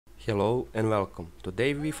Hello and welcome.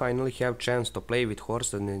 Today we finally have chance to play with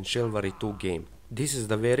horses in Chivalry 2 game. This is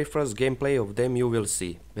the very first gameplay of them you will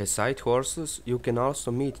see. Beside horses, you can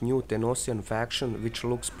also meet new Tenosian faction which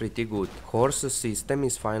looks pretty good. Horses system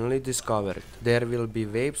is finally discovered. There will be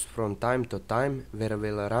waves from time to time where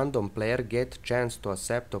will a random player get chance to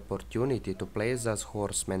accept opportunity to play as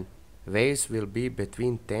horsemen. Waves will be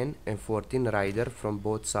between 10 and 14 rider from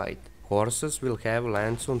both sides. Horses will have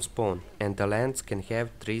lance on spawn, and the lance can have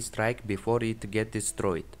 3 strike before it get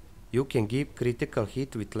destroyed. You can give critical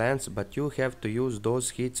hit with lance, but you have to use those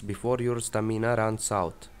hits before your stamina runs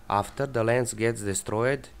out. After the lance gets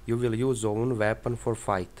destroyed, you will use own weapon for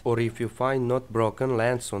fight. Or if you find not broken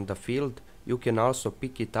lance on the field, you can also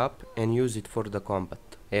pick it up and use it for the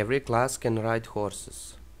combat. Every class can ride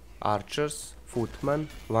horses. Archers, footman,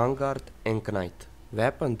 vanguard and knight.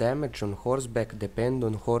 Weapon damage on horseback depend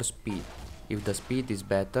on horse speed. If the speed is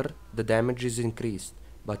better, the damage is increased,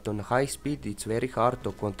 but on high speed it's very hard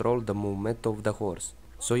to control the movement of the horse,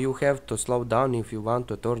 so you have to slow down if you want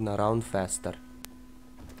to turn around faster.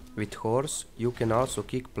 With horse, you can also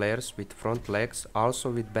kick players with front legs,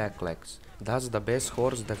 also with back legs. Thus the best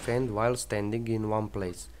horse defend while standing in one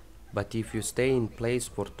place. But if you stay in place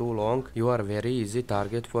for too long, you are very easy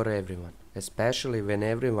target for everyone. Especially when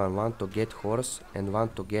everyone want to get horse and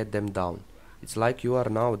want to get them down. It's like you are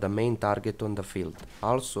now the main target on the field.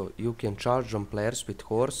 Also, you can charge on players with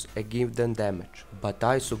horse and give them damage. But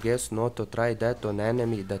I suggest not to try that on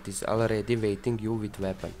enemy that is already waiting you with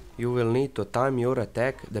weapon. You will need to time your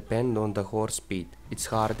attack depend on the horse speed. It's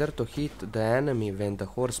harder to hit the enemy when the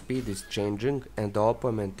horse speed is changing and the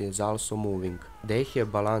opponent is also moving. They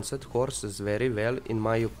have balanced horses very well in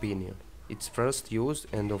my opinion. It's first used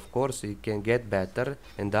and of course it can get better,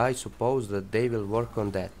 and I suppose that they will work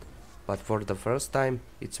on that. But for the first time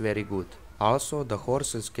it's very good. Also the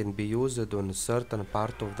horses can be used on a certain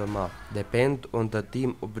part of the map, depend on the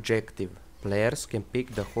team objective. Players can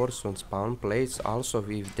pick the horse on spawn place also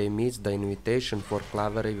if they miss the invitation for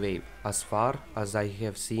Chivalry wave. As far as I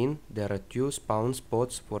have seen, there are 2 spawn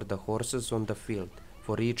spots for the horses on the field,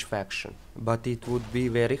 for each faction. But it would be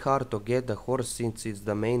very hard to get the horse since it's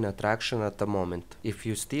the main attraction at the moment. If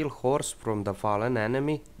you steal horse from the fallen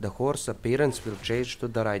enemy, the horse appearance will change to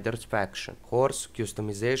the rider's faction. Horse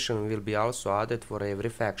customization will be also added for every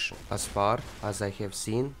faction. As far as I have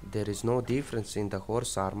seen, there is no difference in the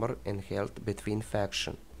horse armor and health between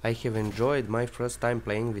faction. I have enjoyed my first time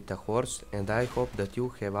playing with a horse, and I hope that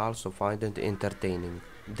you have also found it entertaining.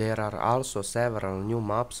 There are also several new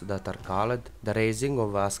maps that are called the Raising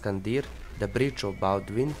of Ascandir, the Bridge of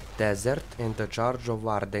Baldwin, Desert and the Charge of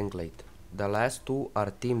Ardenglade. The last 2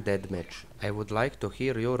 are team deathmatch. I would like to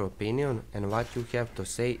hear your opinion and what you have to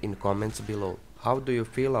say in comments below. How do you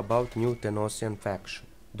feel about new Tenosian faction?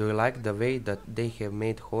 Do you like the way that they have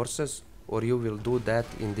made horses, or you will do that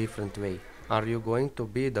in different way? Are you going to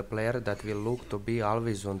be the player that will look to be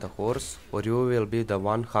always on the horse, or you will be the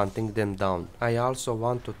one hunting them down? I also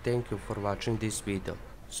want to thank you for watching this video.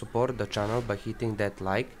 Support the channel by hitting that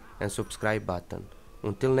like and subscribe button.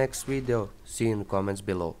 Until next video, see you in comments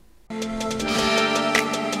below.